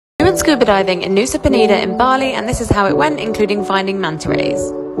went scuba diving in Nusa Penida in Bali, and this is how it went, including finding manta rays.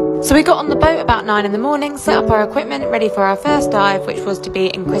 So we got on the boat about 9 in the morning, set up our equipment, ready for our first dive, which was to be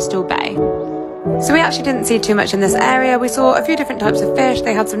in Crystal Bay. So we actually didn't see too much in this area. We saw a few different types of fish,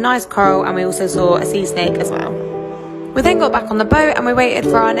 they had some nice coral, and we also saw a sea snake as well. We then got back on the boat and we waited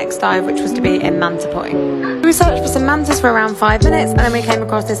for our next dive, which was to be in Manta Point. We searched for some mantas for around 5 minutes, and then we came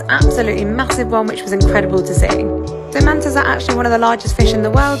across this absolutely massive one, which was incredible to see. So mantas are actually one of the largest fish in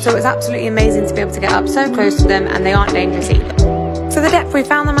the world, so it was absolutely amazing to be able to get up so close to them, and they aren't dangerous either. So the depth we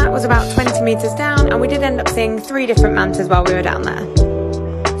found them at was about 20 meters down, and we did end up seeing 3 different mantas while we were down there.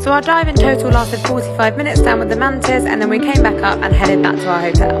 So our dive in total lasted 45 minutes down with the mantas, and then we came back up and headed back to our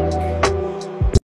hotel.